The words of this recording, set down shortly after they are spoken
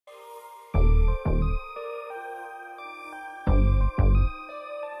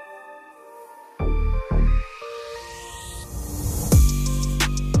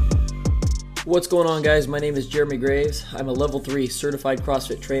What's going on, guys? My name is Jeremy Graves. I'm a level 3 certified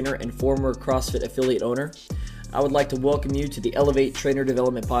CrossFit trainer and former CrossFit affiliate owner. I would like to welcome you to the Elevate Trainer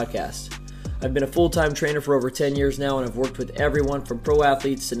Development Podcast. I've been a full-time trainer for over 10 years now, and I've worked with everyone from pro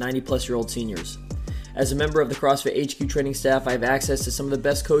athletes to 90-plus-year-old seniors. As a member of the CrossFit HQ training staff, I have access to some of the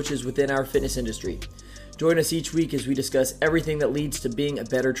best coaches within our fitness industry. Join us each week as we discuss everything that leads to being a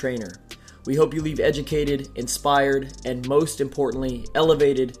better trainer. We hope you leave educated, inspired, and most importantly,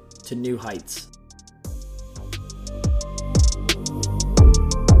 elevated to new heights.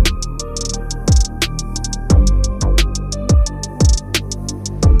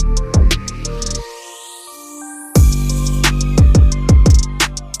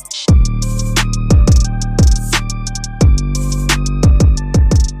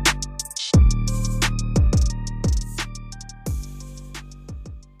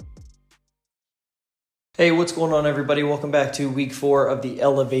 Hey, what's going on, everybody? Welcome back to week 4 of the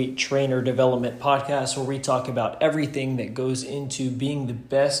Elevate Trainer Development Podcast, where we talk about everything that goes into being the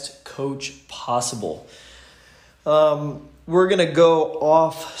best coach possible. We're going to go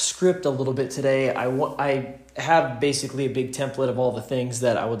off script a little bit today. I have basically a big template of all the things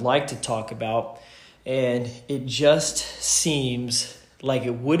that I would like to talk about, and it just seems like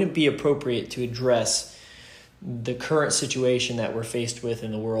it wouldn't be appropriate to address the current situation that we're faced with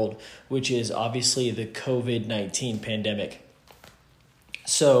in the world, which is obviously the COVID-19 pandemic.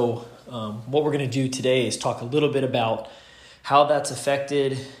 So what we're going to do today is talk a little bit about how that's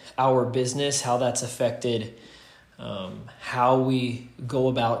affected our business, how that's affected how we go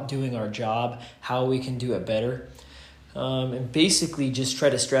about doing our job, how we can do it better, and basically just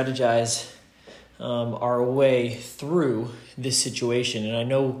try to strategize our way through this situation. And I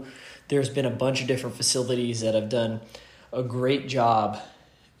know there's been a bunch of different facilities that have done a great job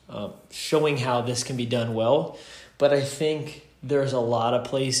showing how this can be done well, but I think there's a lot of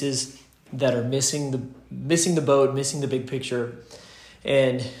places that are missing the boat, missing the big picture,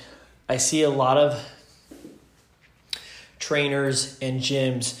 and I see a lot of trainers and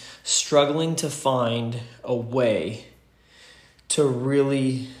gyms struggling to find a way to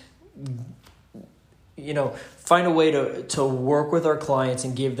really, find a way to work with our clients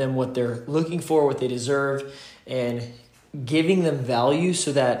and give them what they're looking for, what they deserve, and giving them value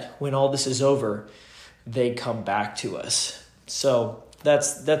so that when all this is over, they come back to us. So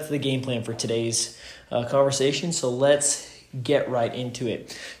that's the game plan for today's conversation. So let's get right into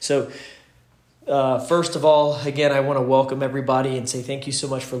it. So first of all, again, I want to welcome everybody and say thank you so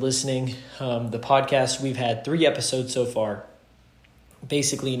much for listening. The podcast, we've had 3 episodes so far.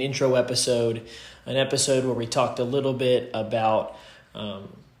 Basically an intro episode, an episode where we talked a little bit about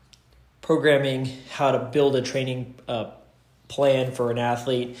programming, how to build a training plan for an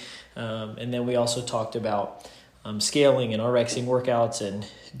athlete, and then we also talked about scaling and RXing workouts and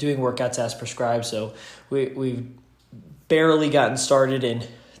doing workouts as prescribed. So we've barely gotten started, and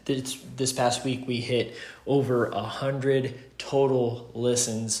this past week we hit over 100 total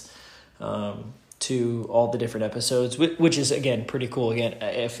listens to all the different episodes, which is, again, pretty cool. Again,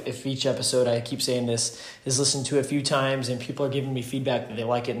 if each episode, I keep saying this, is listened to a few times and people are giving me feedback that they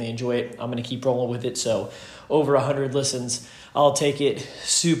like it and they enjoy it, I'm going to keep rolling with it. So over 100 listens, I'll take it.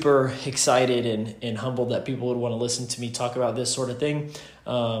 Super excited and humbled that people would want to listen to me talk about this sort of thing.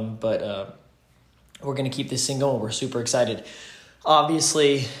 But we're going to keep this thing going. We're super excited.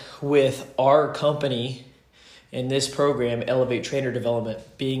 Obviously, with our company in this program, Elevate Trainer Development,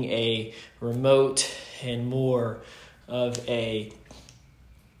 being a remote and more of a,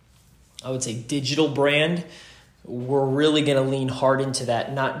 I would say, digital brand, we're really going to lean hard into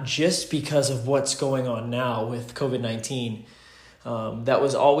that, not just because of what's going on now with COVID-19. That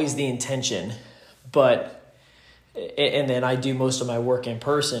was always the intention, and then I do most of my work in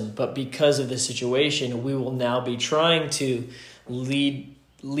person, but because of the situation, we will now be trying to lead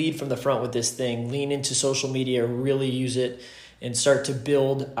from the front with this thing, lean into social media, really use it, and start to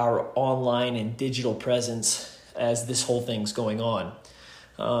build our online and digital presence as this whole thing's going on.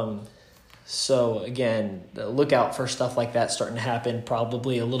 So again, look out for stuff like that starting to happen,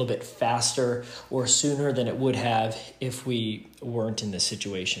 probably a little bit faster or sooner than it would have if we weren't in this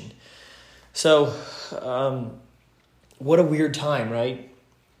situation. So what a weird time, right?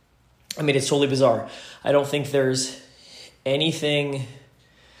 I mean, it's totally bizarre. I don't think there's anything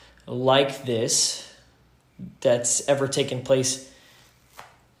like this that's ever taken place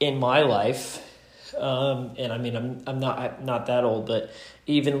in my life. And I mean, I'm not that old, but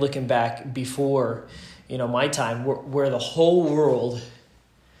even looking back before, my time, where the whole world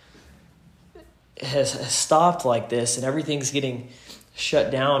has stopped like this and everything's getting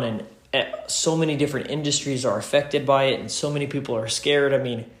shut down and so many different industries are affected by it and so many people are scared. I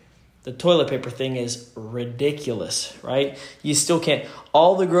mean, the toilet paper thing is ridiculous, right? You still can't.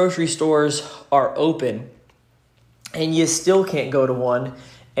 All the grocery stores are open, and you still can't go to one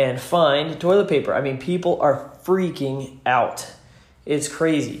and find toilet paper. I mean, people are freaking out. It's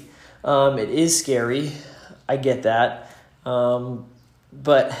crazy. It is scary. I get that.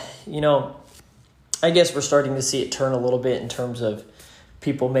 But, I guess we're starting to see it turn a little bit in terms of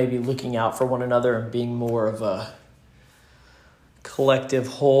people maybe looking out for one another and being more of a collective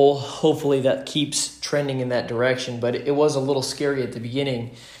whole. Hopefully that keeps trending in that direction. But it was a little scary at the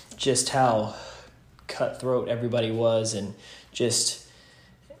beginning, just how cutthroat everybody was and just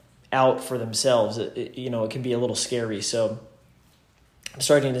out for themselves. It can be a little scary. So I'm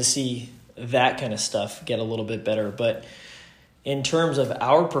starting to see that kind of stuff get a little bit better. But in terms of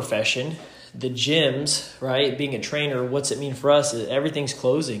our profession, the gyms, right, being a trainer, what's it mean for us? Everything's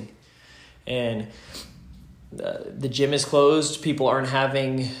closing. And the gym is closed. People aren't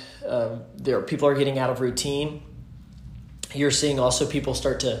having, people are getting out of routine. You're seeing also people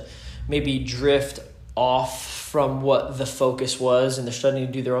start to maybe drift off from what the focus was, and they're starting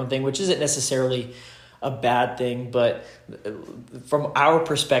to do their own thing, which isn't necessarily a bad thing. But from our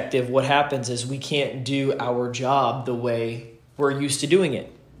perspective, what happens is we can't do our job the way we're used to doing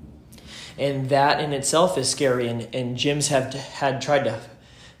it. And that in itself is scary. And gyms had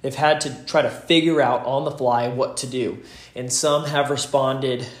to try to figure out on the fly what to do. And some have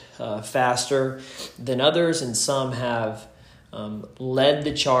responded faster than others, and some have led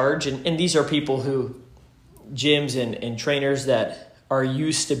the charge. And these are people gyms and trainers that are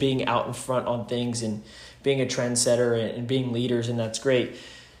used to being out in front on things and being a trendsetter and being leaders, and that's great.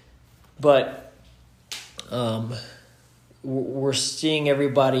 But we're seeing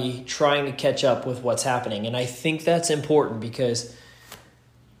everybody trying to catch up with what's happening. And I think that's important, because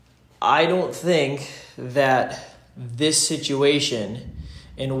I don't think that this situation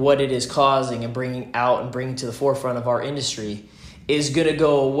and what it is causing and bringing to the forefront of our industry is going to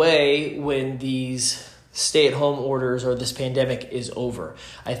go away when these stay-at-home orders or this pandemic is over.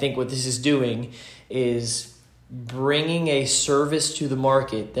 I think what this is doing is bringing a service to the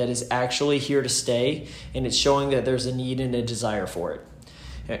market that is actually here to stay, and it's showing that there's a need and a desire for it.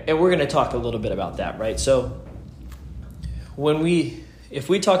 And we're going to talk a little bit about that, right? So if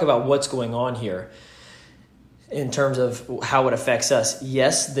we talk about what's going on here in terms of how it affects us,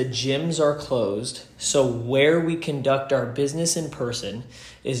 yes, the gyms are closed. So where we conduct our business in person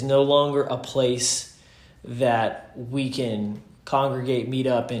is no longer a place that we can congregate, meet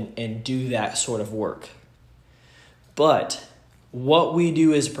up, and do that sort of work. But what we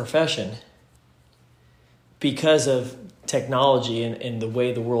do as a profession, because of technology and the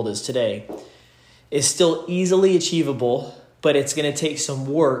way the world is today, is still easily achievable, but it's going to take some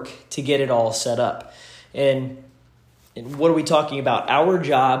work to get it all set up. And what are we talking about? Our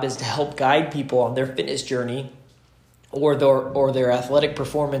job is to help guide people on their fitness journey or their athletic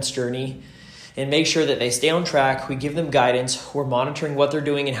performance journey, and make sure that they stay on track. We give them guidance. We're monitoring what they're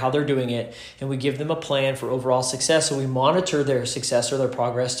doing and how they're doing it. And we give them a plan for overall success. So we monitor their success or their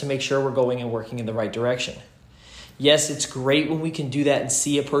progress to make sure we're going and working in the right direction. Yes, it's great when we can do that and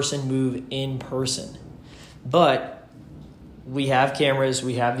see a person move in person. But we have cameras,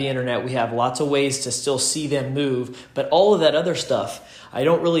 we have the internet, we have lots of ways to still see them move. But all of that other stuff, I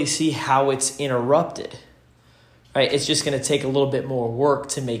don't really see how it's interrupted. Right? It's just going to take a little bit more work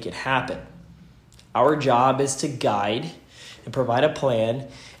to make it happen. Our job is to guide and provide a plan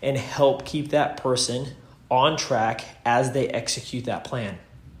and help keep that person on track as they execute that plan.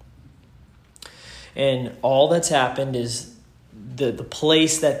 And all that's happened is the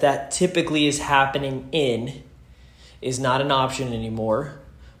place that typically is happening in is not an option anymore,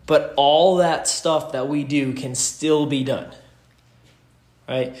 but all that stuff that we do can still be done.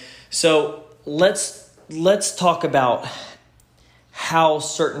 Right? So let's talk about how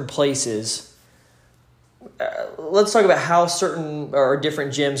certain places let's talk about how certain or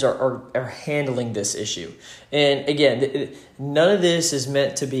different gyms are handling this issue. And again, none of this is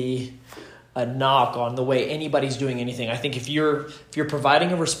meant to be a knock on the way anybody's doing anything. I think if you're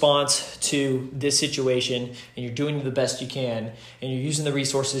providing a response to this situation and you're doing the best you can and you're using the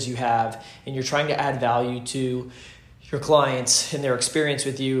resources you have and you're trying to add value to your clients and their experience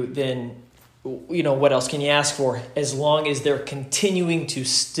with you, then what else can you ask for, as long as they're continuing to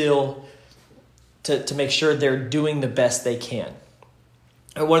still to make sure they're doing the best they can.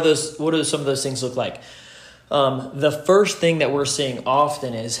 And what do some of those things look like? The first thing that we're seeing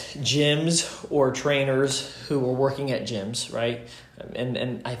often is gyms or trainers who are working at gyms, right?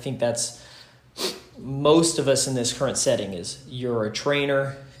 And I think that's most of us in this current setting is you're a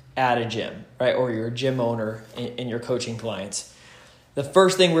trainer at a gym, right? Or you're a gym owner and you're coaching clients. The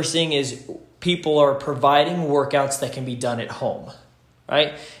first thing we're seeing is people are providing workouts that can be done at home,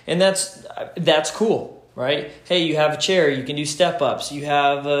 right? And that's cool, right? Hey, you have a chair, you can do step-ups. You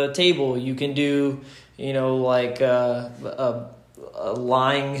have a table, you can do, like a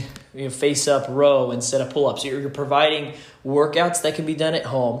lying face-up row instead of pull-ups. You're providing workouts that can be done at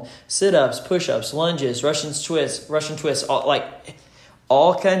home, sit-ups, push-ups, lunges, Russian twists,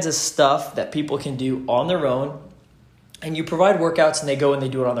 all kinds of stuff that people can do on their own. And you provide workouts and they go and they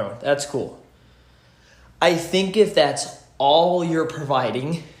do it on their own. That's cool. I think if that's all you're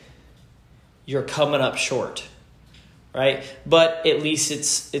providing, you're coming up short, right? But at least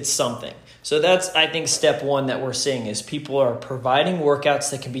it's something. So that's, I think, step one that we're seeing is people are providing workouts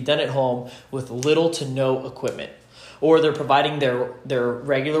that can be done at home with little to no equipment. Or they're providing their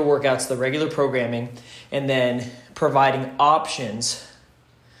regular workouts, the regular programming, and then providing options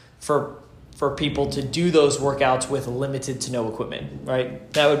for people to do those workouts with limited to no equipment,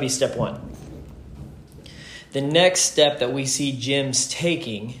 right? That would be step one. The next step that we see gyms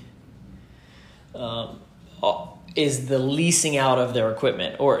taking is the leasing out of their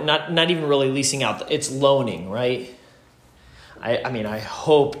equipment, or not even really leasing out, it's loaning, right? I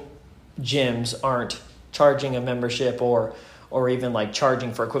hope gyms aren't charging a membership or even like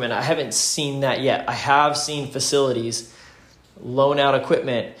charging for equipment. I haven't seen that yet. I have seen facilities loan out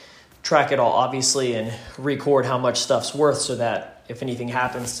equipment, track it all obviously, and record how much stuff's worth so that if anything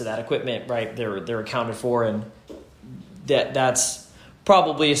happens to that equipment, right, they're accounted for, and that's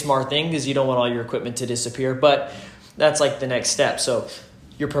probably a smart thing because you don't want all your equipment to disappear, but that's like the next step. So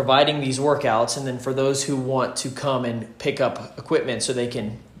you're providing these workouts, and then for those who want to come and pick up equipment so they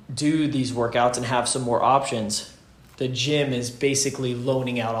can do these workouts and have some more options, the gym is basically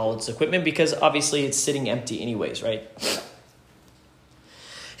loaning out all its equipment because obviously it's sitting empty anyways, right?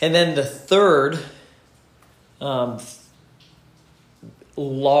 And then the third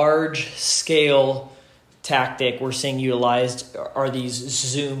large-scale tactic we're seeing utilized are these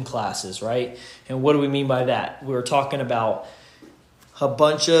Zoom classes, right? And what do we mean by that? We're talking about a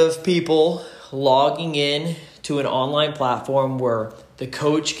bunch of people logging in to an online platform where the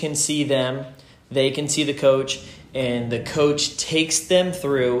coach can see them, they can see the coach, and the coach takes them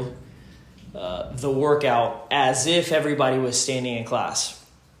through the workout as if everybody was standing in class.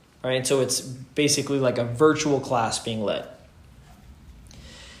 Right, and so it's basically like a virtual class being led.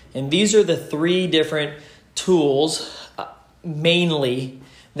 And these are the three different tools, mainly,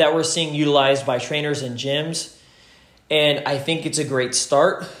 that we're seeing utilized by trainers and gyms. And I think it's a great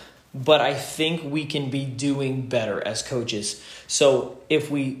start, but I think we can be doing better as coaches. So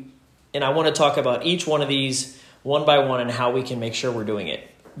and I want to talk about each one of these one by one and how we can make sure we're doing it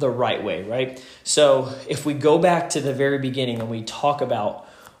the right way, right? So if we go back to the very beginning and we talk about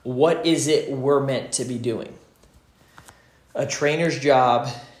what is it we're meant to be doing? A trainer's job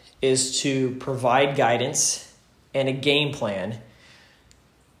is to provide guidance and a game plan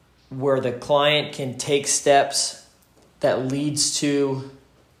where the client can take steps that leads to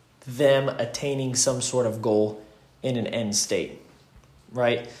them attaining some sort of goal in an end state,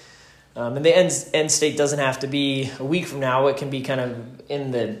 right? And the end state doesn't have to be a week from now. It can be kind of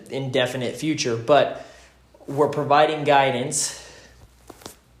in the indefinite future, but we're providing guidance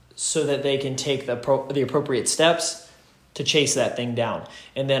so that they can take the appropriate steps to chase that thing down.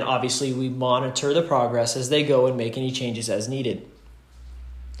 And then obviously we monitor the progress as they go and make any changes as needed.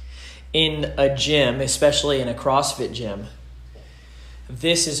 In a gym, especially in a CrossFit gym,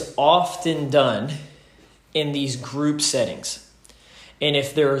 this is often done in these group settings. And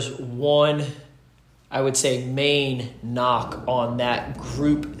if there's one, I would say, main knock on that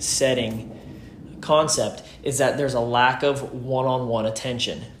group setting concept is that there's a lack of one-on-one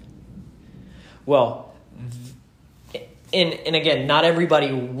attention. Well, and again, not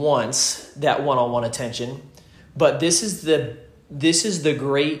everybody wants that one-on-one attention, but this is the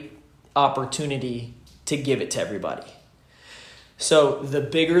great opportunity to give it to everybody. So the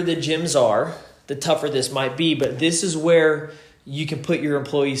bigger the gyms are, the tougher this might be, but this is where you can put your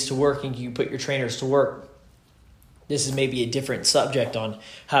employees to work and you can put your trainers to work. This is maybe a different subject on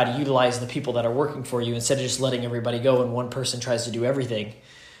how to utilize the people that are working for you instead of just letting everybody go and one person tries to do everything.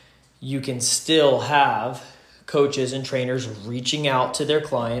 You can still have coaches and trainers reaching out to their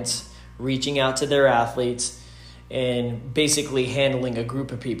clients, reaching out to their athletes, and basically handling a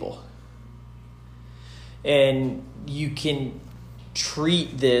group of people. And you can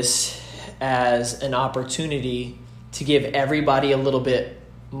treat this as an opportunity to give everybody a little bit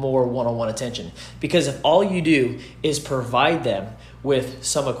more one-on-one attention. Because if all you do is provide them with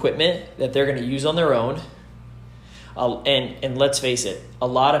some equipment that they're going to use on their own, and let's face it, a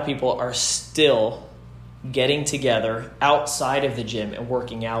lot of people are still getting together outside of the gym and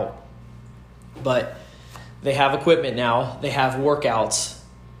working out. But they have equipment now, they have workouts.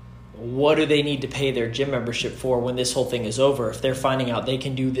 What do they need to pay their gym membership for when this whole thing is over? If they're finding out they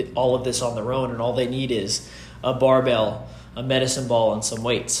can do all of this on their own and all they need is a barbell, a medicine ball, and some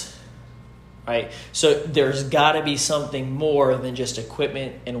weights, right? So there's got to be something more than just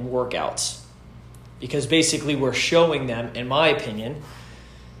equipment and workouts, because basically we're showing them, in my opinion,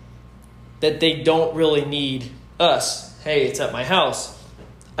 that they don't really need us. Hey, it's at my house.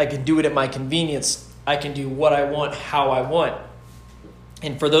 I can do it at my convenience. I can do what I want, how I want.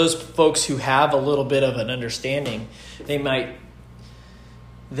 And for those folks who have a little bit of an understanding, they might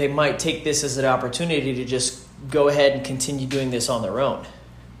take this as an opportunity to just go ahead and continue doing this on their own.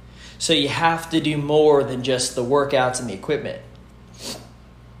 So you have to do more than just the workouts and the equipment.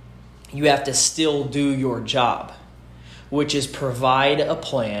 You have to still do your job, which is provide a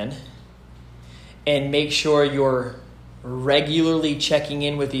plan and make sure you're regularly checking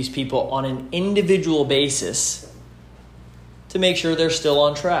in with these people on an individual basis to make sure they're still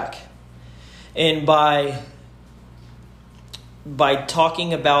on track. And by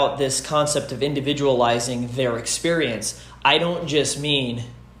talking about this concept of individualizing their experience, I don't just mean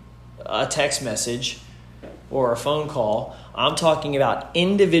a text message or a phone call. I'm talking about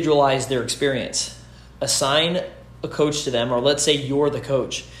individualize their experience. Assign a coach to them, or let's say you're the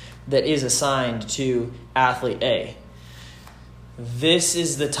coach that is assigned to athlete A. This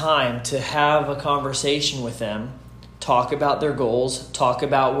is the time to have a conversation with them, talk about their goals, talk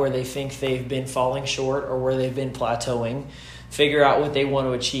about where they think they've been falling short or where they've been plateauing, figure out what they want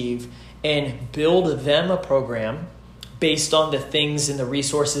to achieve, and build them a program based on the things and the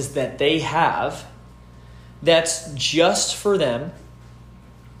resources that they have that's just for them,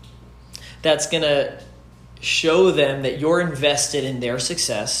 that's going to show them that you're invested in their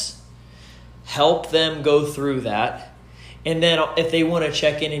success, help them go through that, and then if they want to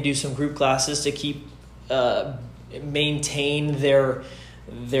check in and do some group classes to keep maintain their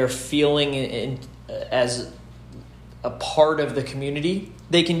feeling as a part of the community,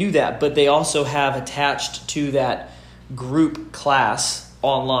 they can do that. But they also have attached to that group class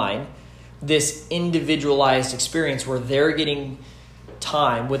online this individualized experience where they're getting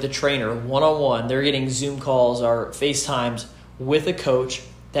time with a trainer one-on-one. They're getting Zoom calls or FaceTimes with a coach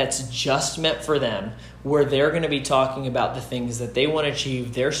that's just meant for them, where they're going to be talking about the things that they want to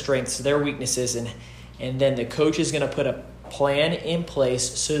achieve, their strengths, their weaknesses, and then the coach is going to put a plan in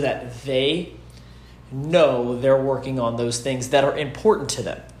place so that they know they're working on those things that are important to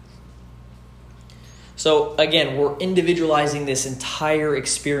them. So again, we're individualizing this entire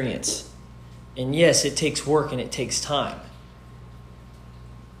experience. And yes, it takes work and it takes time.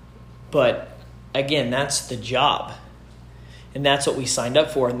 But again, that's the job. And that's what we signed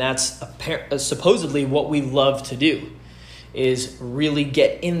up for. And that's supposedly what we love to do, is really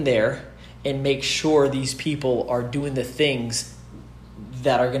get in there and make sure these people are doing the things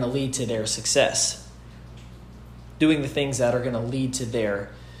that are going to lead to their success. Doing the things that are going to lead to them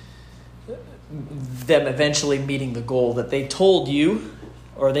eventually meeting the goal that they told you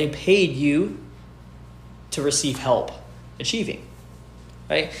or they paid you to receive help achieving.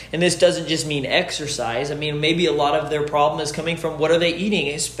 Right? And this doesn't just mean exercise. I mean, maybe a lot of their problem is coming from what are they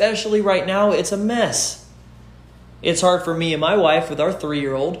eating? Especially right now, it's a mess. It's hard for me and my wife with our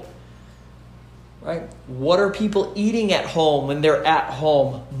 3-year-old. Right? What are people eating at home when they're at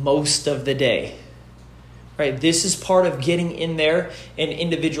home most of the day? Right? This is part of getting in there and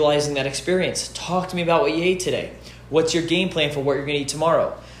individualizing that experience. Talk to me about what you ate today. What's your game plan for what you're going to eat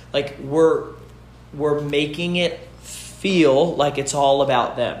tomorrow? Like we're making it feel like it's all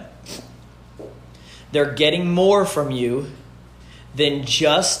about them. They're getting more from you than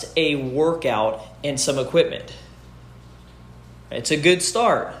just a workout and some equipment. It's a good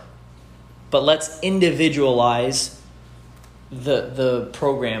start, but let's individualize the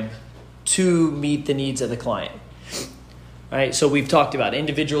program to meet the needs of the client. All right, so we've talked about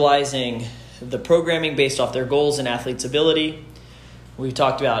individualizing the programming based off their goals and athlete's ability. We've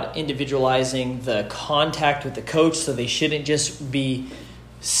talked about individualizing the contact with the coach, so they shouldn't just be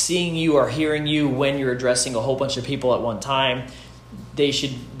seeing you or hearing you when you're addressing a whole bunch of people at one time. They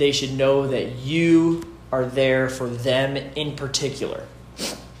should know that you are there for them in particular,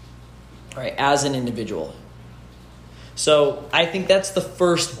 right, as an individual. So I think that's the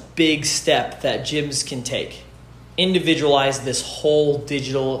first big step that gyms can take. Individualize this whole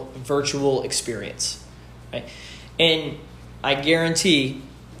digital virtual experience, right? And I guarantee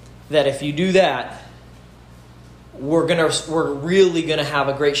that if you do that, we're really gonna have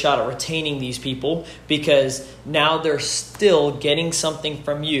a great shot at retaining these people, because now they're still getting something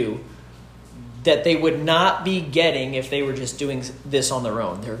from you that they would not be getting if they were just doing this on their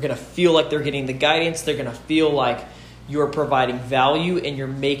own. They're going to feel like they're getting the guidance. They're going to feel like you're providing value and you're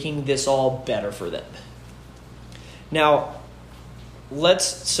making this all better for them. Now,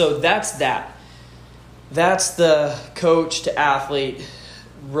 so that's that. That's the coach to athlete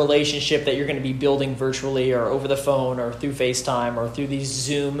relationship that you're going to be building virtually or over the phone or through FaceTime or through these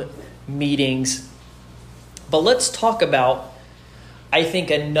Zoom meetings. But let's talk about, I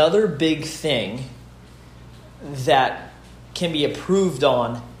think, another big thing that can be improved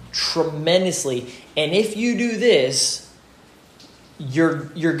on tremendously. And if you do this, you're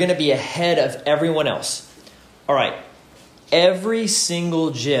going to be ahead of everyone else. All right. Every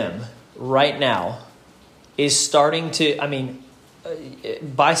single gym right now is starting to,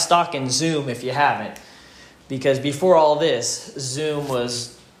 buy stock in Zoom if you haven't. Because before all this, Zoom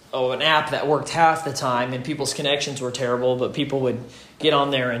was an app that worked half the time and people's connections were terrible, but people would get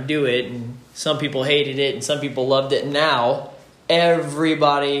on there and do it, and some people hated it and some people loved it. Now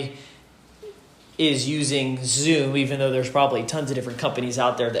everybody is using Zoom, even though there's probably tons of different companies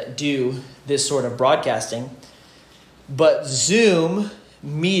out there that do this sort of broadcasting. But Zoom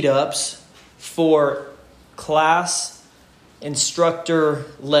meetups for class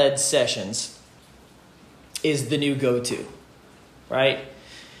instructor-led sessions is the new go-to, right?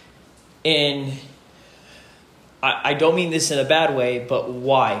 And I don't mean this in a bad way, but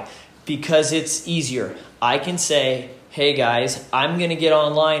why? Because it's easier. I can say, hey guys, I'm going to get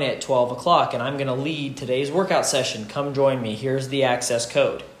online at 12 o'clock and I'm going to lead today's workout session. Come join me. Here's the access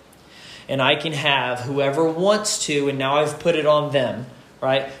code. And I can have whoever wants to, and now I've put it on them,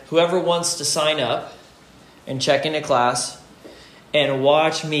 right? Whoever wants to sign up and check into class and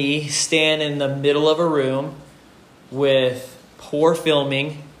watch me stand in the middle of a room with poor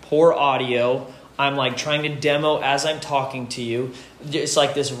filming, poor audio. I'm like trying to demo as I'm talking to you. It's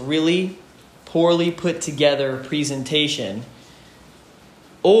like this really poorly put together presentation.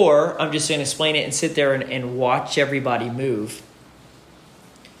 Or I'm just going to explain it and sit there and watch everybody move.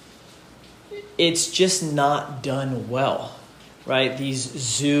 It's just not done well, right? These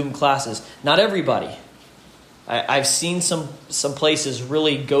Zoom classes. Not everybody. I've seen some places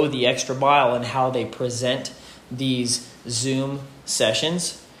really go the extra mile in how they present these Zoom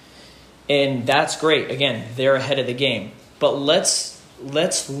sessions. And that's great. Again, they're ahead of the game. But let's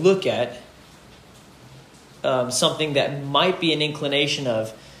look at something that might be an inclination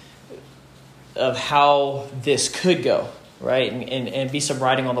of how this could go, right? And be some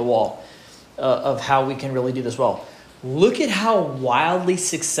writing on the wall of how we can really do this well. Look at how wildly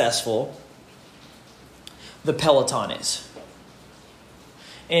successful the Peloton is.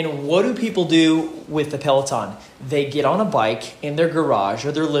 And what do people do with the Peloton? They get on a bike in their garage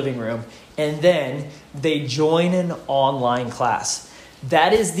or their living room, and then they join an online class.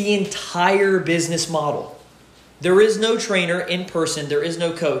 That is the entire business model. There is no trainer in person. There is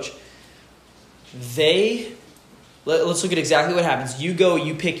no coach. Let's look at exactly what happens. You go,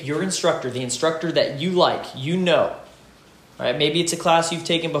 you pick your instructor, the instructor that you like, you know. Right? Maybe it's a class you've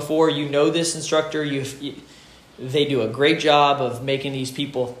taken before. You know this instructor. They do a great job of making these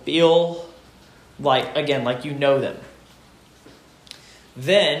people feel like you know them.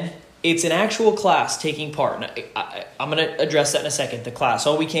 Then it's an actual class taking part. And I'm going to address that in a second. The class.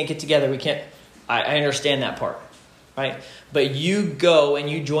 Oh, we can't get together. We can't. I understand that part. Right? But you go and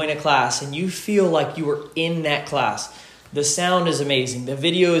you join a class and you feel like you were in that class. The sound is amazing. The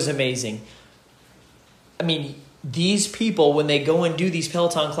video is amazing. These people, when they go and do these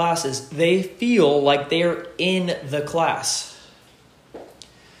Peloton classes, they feel like they're in the class.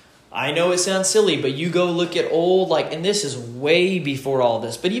 I know it sounds silly, but you go look at old, and this is way before all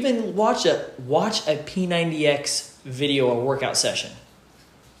this, but even watch a P90X video or workout session.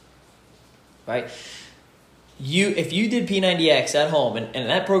 Right? If you did P90X at home, and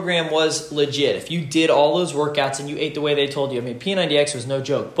that program was legit, if you did all those workouts and you ate the way they told you, P90X was no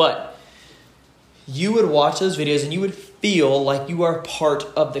joke, but you would watch those videos and you would feel like you are part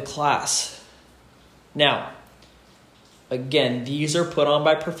of the class. Now, again, these are put on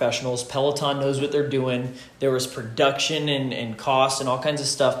by professionals. Peloton knows what they're doing. There was production and cost and all kinds of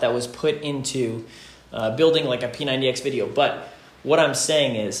stuff that was put into building like a P90X video. But what I'm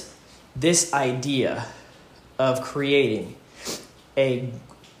saying is this idea of creating a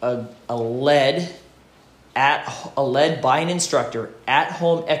led by an instructor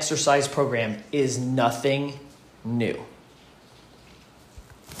at-home exercise program is nothing new.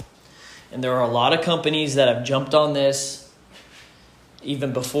 And there are a lot of companies that have jumped on this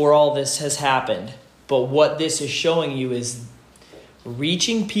even before all this has happened. But what this is showing you is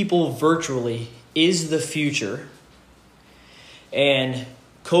reaching people virtually is the future. And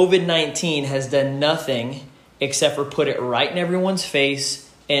COVID-19 has done nothing except for put it right in everyone's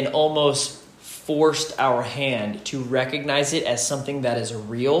face and almost forced our hand to recognize it as something that is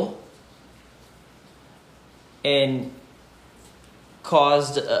real and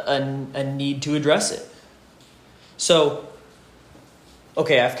caused a need to address it. So,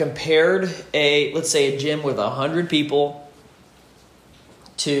 okay, I've compared let's say a gym with 100 people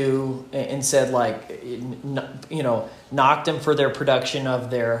and said knocked them for their production of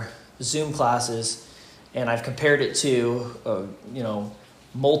their Zoom classes, and I've compared it to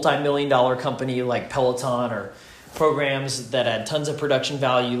multi-million-dollar company like Peloton or programs that had tons of production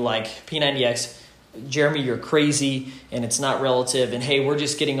value like P90X. Jeremy, you're crazy and it's not relative, and hey, we're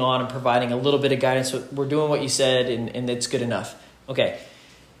just getting on and providing a little bit of guidance. We're doing what you said and it's good enough. Okay.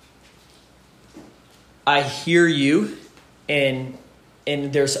 I hear you, and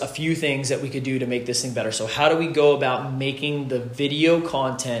there's a few things that we could do to make this thing better. So how do we go about making the video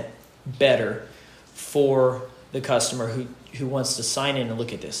content better for the customer who wants to sign in and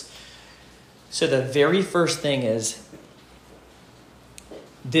look at this? So the very first thing is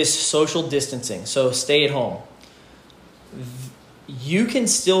this social distancing. So stay at home. You can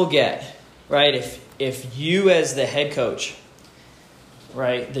still get, right, if you as the head coach,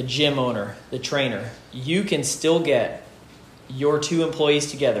 right, the gym owner, the trainer, you can still get your two employees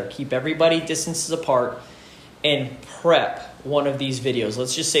together, keep everybody distances apart, and prep one of these videos.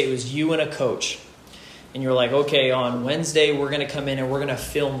 Let's just say it was you and a coach, and you're like, okay, on Wednesday we're going to come in and we're going to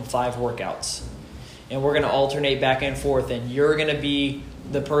film 5 workouts, and we're going to alternate back and forth, and you're going to be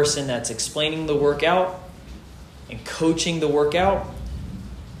the person that's explaining the workout and coaching the workout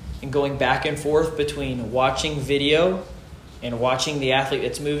and going back and forth between watching video and watching the athlete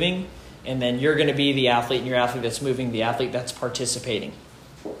that's moving. And then you're going to be the athlete, and your athlete that's moving, the athlete that's participating.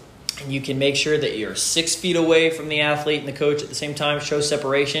 And you can make sure that you're 6 feet away from the athlete and the coach at the same time, show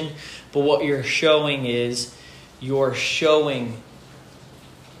separation. But what you're showing is you're showing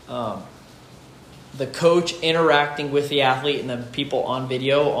the coach interacting with the athlete and the people on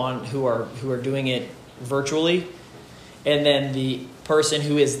video who are doing it virtually. And then the person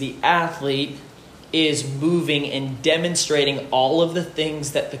who is the athlete is moving and demonstrating all of the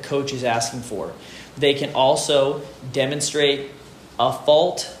things that the coach is asking for. They can also demonstrate a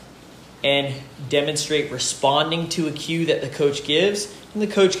fault and demonstrate responding to a cue that the coach gives. And the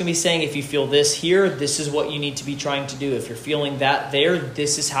coach can be saying, if you feel this here, this is what you need to be trying to do. If you're feeling that there,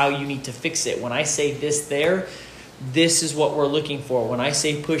 this is how you need to fix it. When I say this there, this is what we're looking for. When I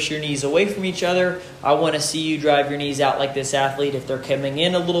say push your knees away from each other, I want to see you drive your knees out like this athlete. If they're coming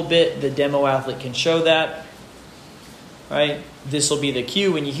in a little bit, the demo athlete can show that. Right? This will be the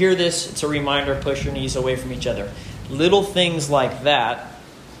cue. When you hear this, it's a reminder, push your knees away from each other. Little things like that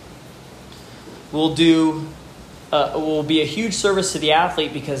will be a huge service to the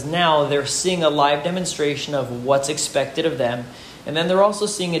athlete, because now they're seeing a live demonstration of what's expected of them. And then they're also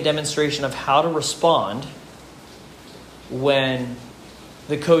seeing a demonstration of how to respond when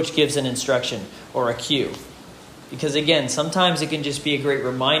the coach gives an instruction or a cue. Because again, sometimes it can just be a great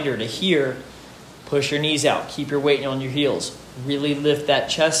reminder to hear, push your knees out, keep your weight on your heels, really lift that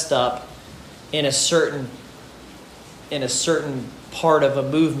chest up in a certain part of a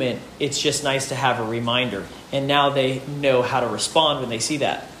movement. It's just nice to have a reminder. And now they know how to respond when they see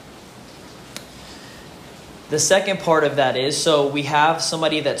that. The second part of that is, so we have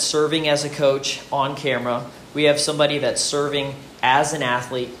somebody that's serving as a coach on camera. We have somebody that's serving as an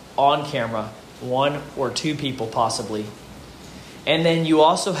athlete on camera, 1 or 2 people possibly. And then you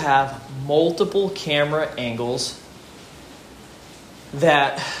also have multiple camera angles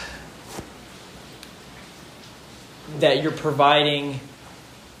that you're providing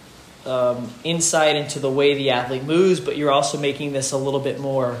insight into the way the athlete moves, but you're also making this a little bit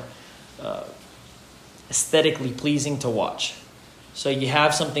more aesthetically pleasing to watch. So you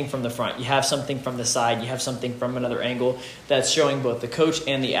have something from the front, you have something from the side, you have something from another angle that's showing both the coach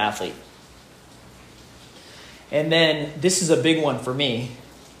and the athlete. And then this is a big one for me.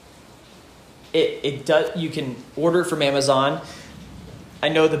 You can order it from Amazon. I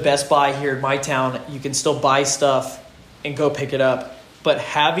know the Best Buy here in my town, you can still buy stuff and go pick it up. But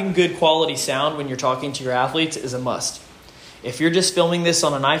having good quality sound when you're talking to your athletes is a must. If you're just filming this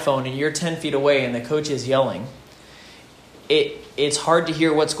on an iPhone and you're 10 feet away and the coach is yelling, it's hard to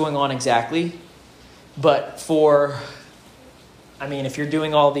hear what's going on exactly. But if you're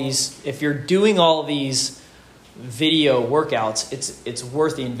doing all these video workouts, it's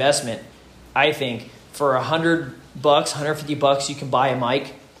worth the investment. I think for $100, $150, you can buy a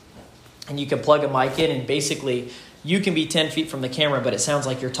mic and you can plug a mic in, and basically you can be 10 feet from the camera, but it sounds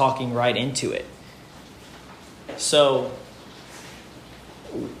like you're talking right into it. So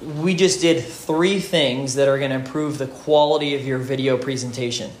we just did 3 things that are going to improve the quality of your video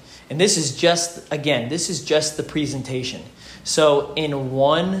presentation. And this is just the presentation. So in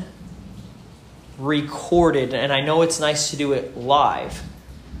one recorded, and I know it's nice to do it live,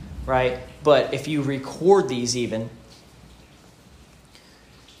 right? But if you record these even,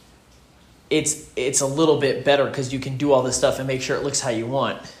 it's a little bit better because you can do all this stuff and make sure it looks how you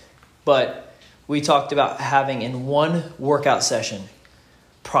want. But we talked about having in one workout session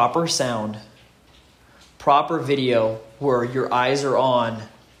proper sound, proper video where your eyes are on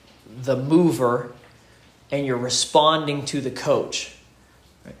the mover and you're responding to the coach.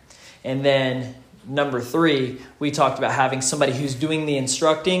 Right? And then number 3, we talked about having somebody who's doing the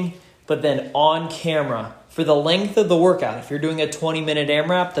instructing, but then on camera for the length of the workout. If you're doing a 20-minute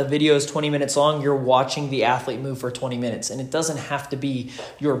AMRAP, the video is 20 minutes long, you're watching the athlete move for 20 minutes. And it doesn't have to be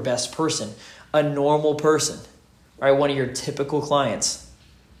your best person, a normal person, right? One of your typical clients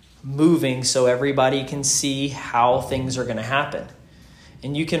moving so everybody can see how things are going to happen.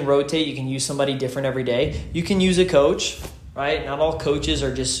 And you can rotate, you can use somebody different every day. You can use a coach, right? Not all coaches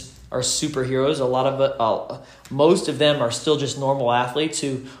are superheroes. Most of them are still just normal athletes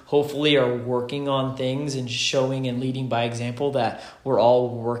who hopefully are working on things and showing and leading by example that we're all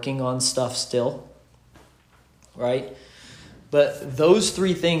working on stuff still, right? But those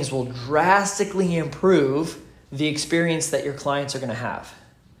 3 things will drastically improve the experience that your clients are going to have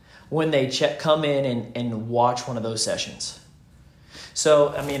when they come in and watch one of those sessions.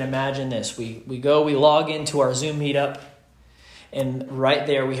 So, imagine this. We log into our Zoom meetup, and right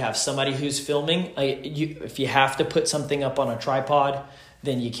there we have somebody who's filming. If you have to put something up on a tripod,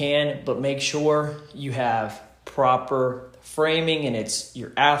 then you can, but make sure you have proper framing and it's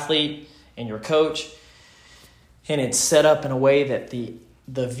your athlete and your coach, and it's set up in a way that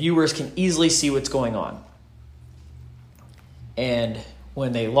the viewers can easily see what's going on. And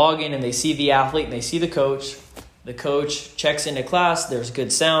when they log in and they see the athlete and they see the coach checks into class, there's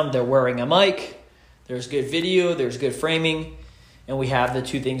good sound, they're wearing a mic, there's good video, there's good framing, and we have the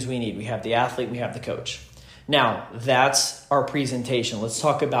 2 things we need. We have the athlete, we have the coach. Now, that's our presentation. Let's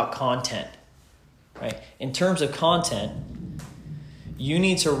talk about content, right? In terms of content, you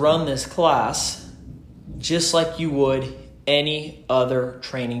need to run this class just like you would any other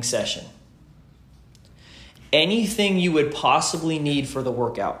training session. Anything you would possibly need for the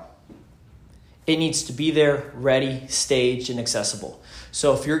workout, it needs to be there, ready, staged, and accessible.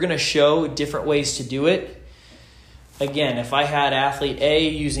 So if you're going to show different ways to do it, again, if I had athlete A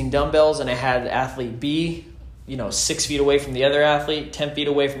using dumbbells and I had athlete B, 6 feet away from the other athlete, 10 feet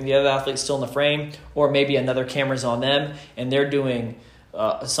away from the other athlete still in the frame, or maybe another camera's on them and they're doing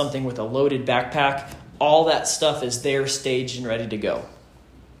something with a loaded backpack, all that stuff is there, staged, and ready to go.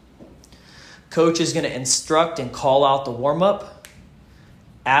 Coach is going to instruct and call out the warm-up.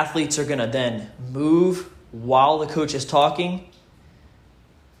 Athletes are going to then move while the coach is talking.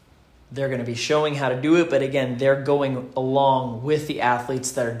 They're going to be showing how to do it, but again, they're going along with the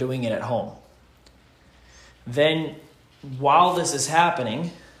athletes that are doing it at home. Then, while this is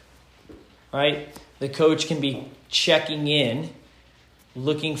happening, right, the coach can be checking in,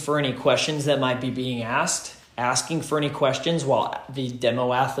 looking for any questions that might be being asked, asking for any questions while the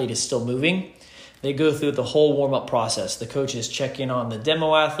demo athlete is still moving. They go through the whole warm-up process. The coach is checking on the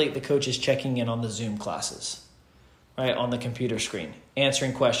demo athlete. The coach is checking in on the Zoom classes, right, on the computer screen,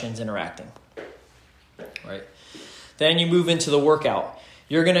 answering questions, interacting, right? Then you move into the workout.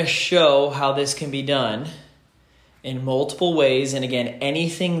 You're going to show how this can be done in multiple ways. And again,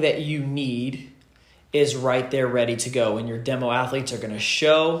 anything that you need is right there ready to go. And your demo athletes are going to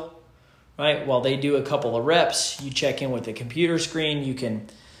show, right, while they do a couple of reps, you check in with the computer screen. You can,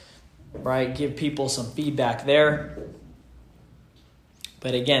 right, give people some feedback there.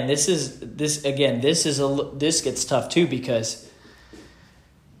 But again, this gets tough too, because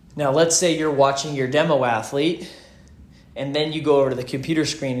now let's say you're watching your demo athlete and then you go over to the computer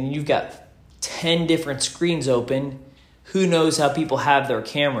screen and you've got 10 different screens open. Who knows how people have their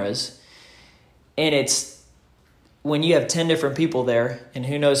cameras? And it's when you have 10 different people there and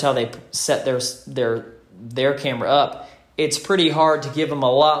who knows how they set their camera up, it's pretty hard to give them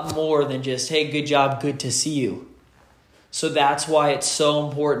a lot more than just, hey, good job, good to see you. So that's why it's so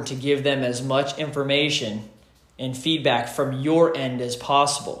important to give them as much information and feedback from your end as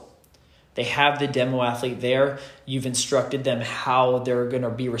possible. They have the demo athlete there. You've instructed them how they're going to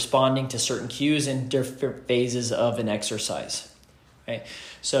be responding to certain cues in different phases of an exercise. Okay?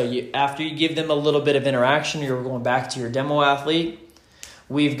 So after you give them a little bit of interaction, you're going back to your demo athlete.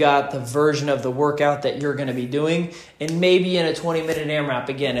 We've got the version of the workout that you're going to be doing. And maybe in a 20-minute AMRAP,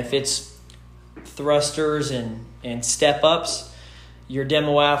 again, if it's thrusters and step-ups, your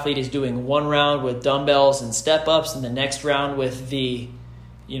demo athlete is doing one round with dumbbells and step-ups and the next round with the,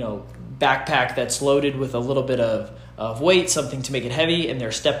 backpack that's loaded with a little bit of weight, something to make it heavy, and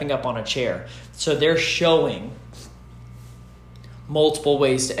they're stepping up on a chair. So they're showing multiple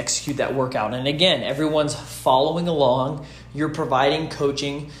ways to execute that workout. And again, everyone's following along. You're providing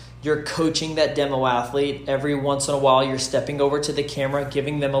coaching. You're coaching that demo athlete. Every once in a while, you're stepping over to the camera,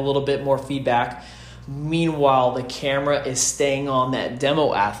 giving them a little bit more feedback. Meanwhile, the camera is staying on that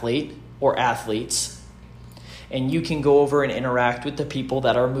demo athlete or athletes, and you can go over and interact with the people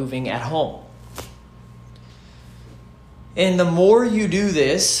that are moving at home. And the more you do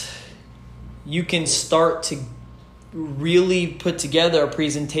this, you can start to really put together a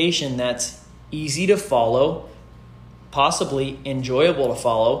presentation that's easy to follow, possibly enjoyable to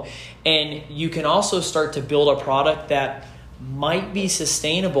follow, and you can also start to build a product that might be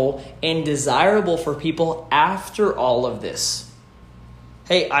sustainable and desirable for people after all of this.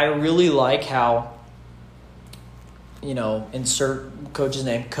 Hey, I really like how, insert coach's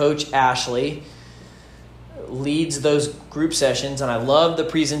name, Coach Ashley leads those group sessions, and I love the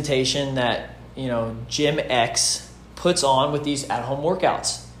presentation that, Gym X puts on with these at-home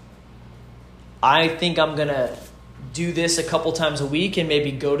workouts. I think I'm going to do this a couple times a week and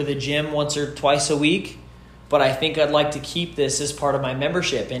maybe go to the gym once or twice a week. But I think I'd like to keep this as part of my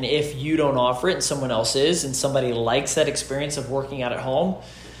membership. And if you don't offer it and someone else is, and somebody likes that experience of working out at home,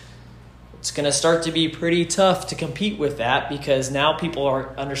 it's going to start to be pretty tough to compete with that, because now people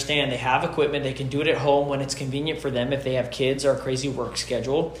understand they have equipment. They can do it at home when it's convenient for them if they have kids or a crazy work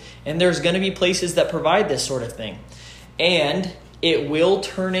schedule. And there's going to be places that provide this sort of thing. And it will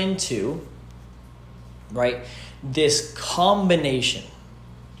turn into, this combination.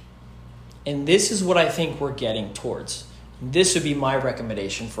 And this is what I think we're getting towards. This would be my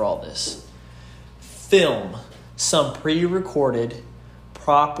recommendation for all this. Film some pre-recorded,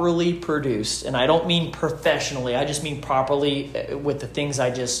 properly produced, and I don't mean professionally, I just mean properly with the things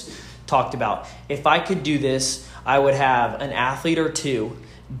I just talked about. If I could do this, I would have an athlete or two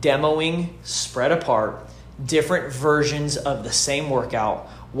demoing, spread apart, different versions of the same workout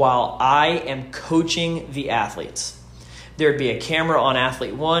while I am coaching the athletes. There'd be a camera on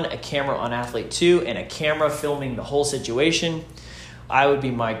athlete 1, a camera on athlete 2, and a camera filming the whole situation. I would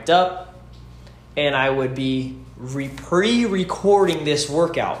be mic'd up, and I would be pre-recording this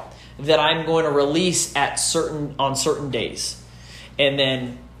workout that I'm going to release on certain days. And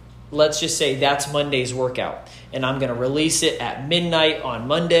then let's just say that's Monday's workout, and I'm going to release it at midnight on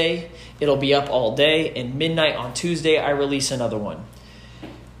Monday. It'll be up all day, and midnight on Tuesday I release another one.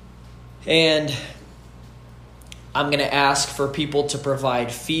 And I'm going to ask for people to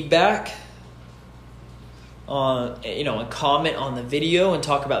provide feedback and comment on the video and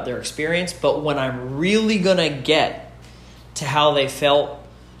talk about their experience. But when I'm really going to get to how they felt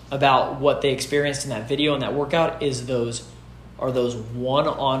about what they experienced in that video and that workout is those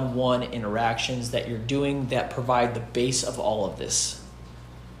one-on-one interactions that you're doing that provide the base of all of this.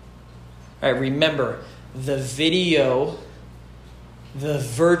 All right, remember, the video, the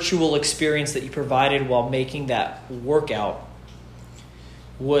virtual experience that you provided while making that workout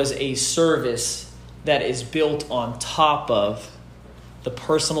was a service that is built on top of the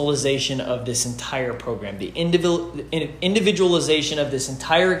personalization of this entire program, the individualization of this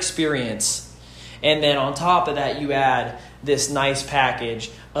entire experience. And then on top of that, you add this nice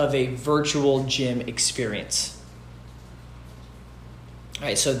package of a virtual gym experience. All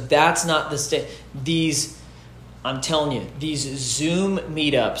right, so that's not I'm telling you, these Zoom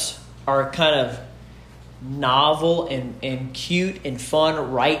meetups are kind of novel and cute and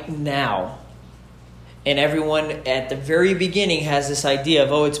fun right now. And everyone at the very beginning has this idea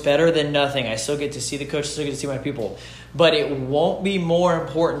of, it's better than nothing. I still get to see the coach, I still get to see my people. But it won't be more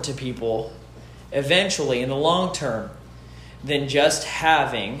important to people eventually in the long term than just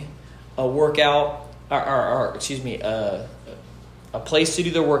having a workout, a place to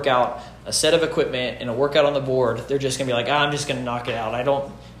do their workout, a set of equipment, and a workout on the board. They're just going to be like, I'm just going to knock it out. I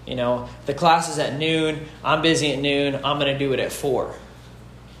don't, the class is at noon. I'm busy at noon. I'm going to do it at 4.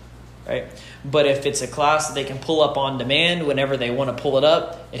 Right? But if it's a class that they can pull up on demand whenever they want to pull it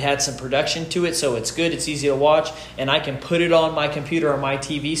up, it had some production to it, so it's good, it's easy to watch, and I can put it on my computer or my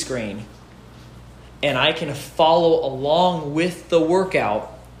TV screen, and I can follow along with the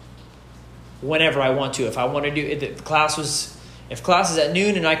workout whenever I want to. If I want to do it, if class is at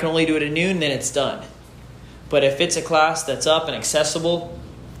noon and I can only do it at noon, then it's done. But if it's a class that's up and accessible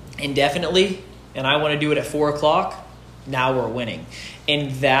indefinitely, and I want to do it at 4 o'clock, now we're winning.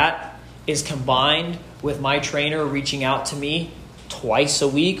 And that is combined with my trainer reaching out to me twice a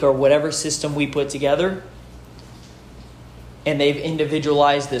week or whatever system we put together. and they've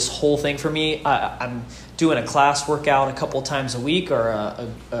individualized this whole thing for me. I'm doing a class workout a couple times a week, or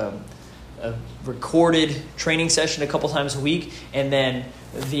a recorded training session a couple times a week, and then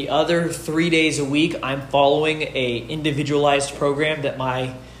the other 3 days a week I'm following a individualized program that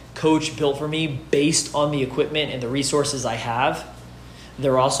my coach built for me based on the equipment and the resources I have.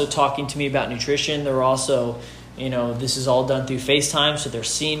 They're also talking to me about nutrition. They're also, this is all done through FaceTime, so they're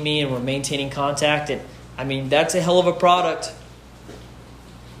seeing me and we're maintaining contact. And I mean, that's a hell of a product.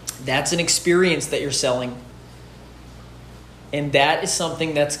 That's an experience that you're selling. And that is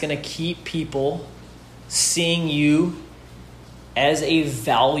something that's going to keep people seeing you as a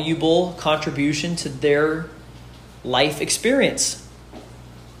valuable contribution to their life experience.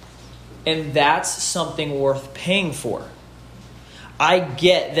 And that's something worth paying for. I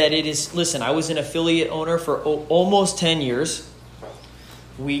get that it is, listen, I was an affiliate owner for almost 10 years.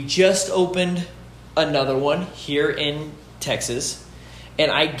 We just opened another one here in Texas.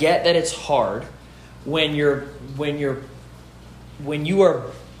 And I get that it's hard when you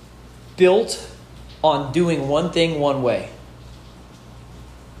are built on doing one thing one way.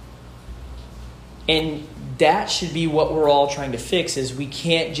 And that should be what we're all trying to fix, is we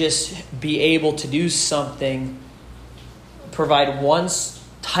can't just be able to do something, provide one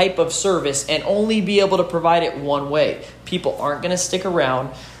type of service and only be able to provide it one way. People aren't going to stick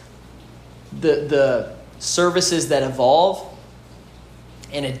around. The services that evolve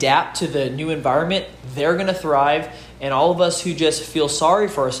and adapt to the new environment, they're going to thrive. And all of us who just feel sorry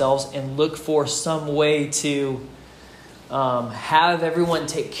for ourselves and look for some way to have everyone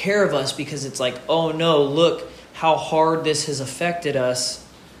take care of us because it's like, oh no, look how hard this has affected us.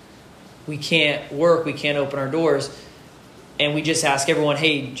 We can't work, we can't open our doors. And we just ask everyone,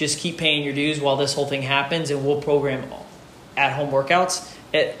 hey, just keep paying your dues while this whole thing happens and we'll program at-home workouts.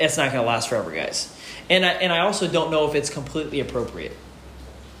 It's not going to last forever, guys. And I also don't know if it's completely appropriate,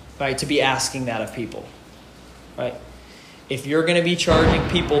 right, to be asking that of people, right? If you're going to be charging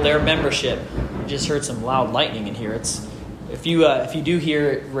people their membership, I just heard some loud lightning in here. If you do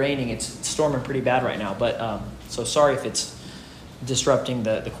hear it raining, it's storming pretty bad right now. But so sorry if it's disrupting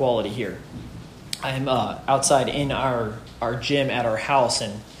the quality here. I'm outside in our gym at our house,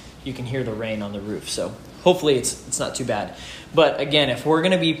 and you can hear the rain on the roof. So hopefully it's not too bad. But again, if we're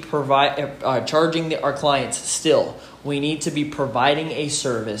going to be charging our clients still, we need to be providing a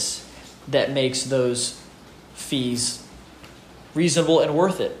service that makes those fees reasonable and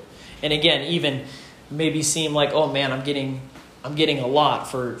worth it. And again, even maybe seem like, oh man, I'm getting a lot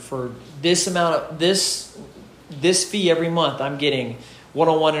for this amount of this fee every month. I'm getting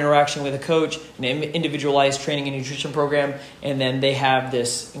one-on-one interaction with a coach, an individualized training and nutrition program, and then they have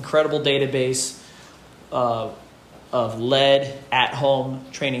this incredible database of led at-home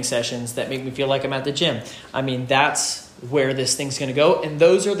training sessions that make me feel like I'm at the gym. I mean, that's where this thing's going to go, and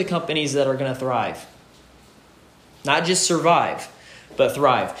those are the companies that are going to thrive. Not just survive, but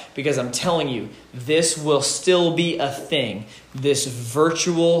thrive. Because I'm telling you, this will still be a thing. This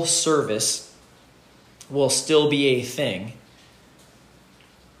virtual service will still be a thing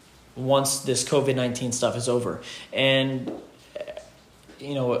once this COVID-19 stuff is over. And,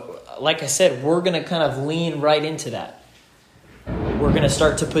 like I said, we're going to kind of lean right into that. We're going to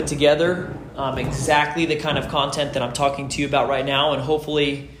start to put together exactly the kind of content that I'm talking to you about right now, and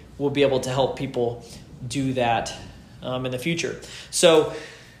hopefully we'll be able to help people do that in the future. So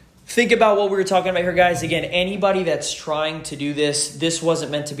think about what we were talking about here, guys. Again, anybody that's trying to do this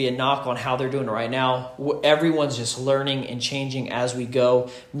wasn't meant to be a knock on how they're doing it right now. Everyone's just learning and changing as we go.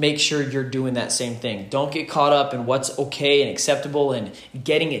 Make sure you're doing that same thing. Don't get caught up in what's okay and acceptable and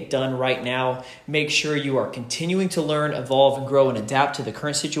getting it done right now. Make sure you are continuing to learn, evolve, and grow and adapt to the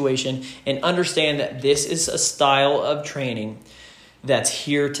current situation, and understand that this is a style of training that's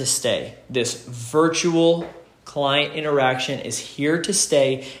here to stay. This virtual client interaction is here to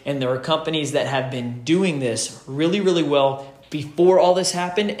stay, and there are companies that have been doing this really, really well before all this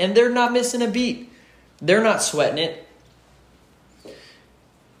happened, and they're not missing a beat. They're not sweating it.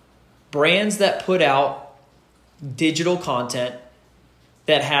 Brands that put out digital content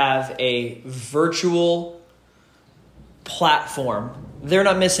that have a virtual platform, they're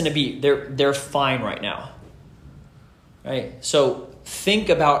not missing a beat. They're fine right now. Right? So think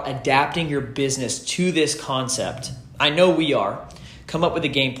about adapting your business to this concept. I know we are. Come up with a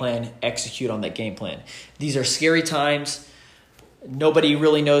game plan, execute on that game plan. These are scary times. Nobody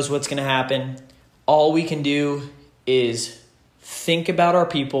really knows what's going to happen. All we can do is think about our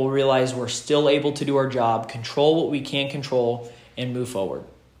people, realize we're still able to do our job, control what we can control, and move forward.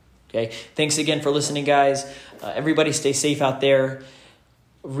 Okay. Thanks again for listening, guys. Everybody stay safe out there.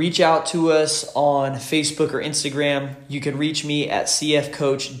 reach out to us on Facebook or Instagram. You can reach me at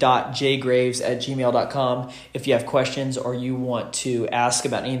cfcoach.jgraves@gmail.com if you have questions or you want to ask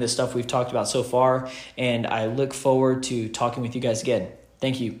about any of the stuff we've talked about so far. And I look forward to talking with you guys again.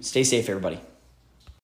 Thank you. Stay safe, everybody.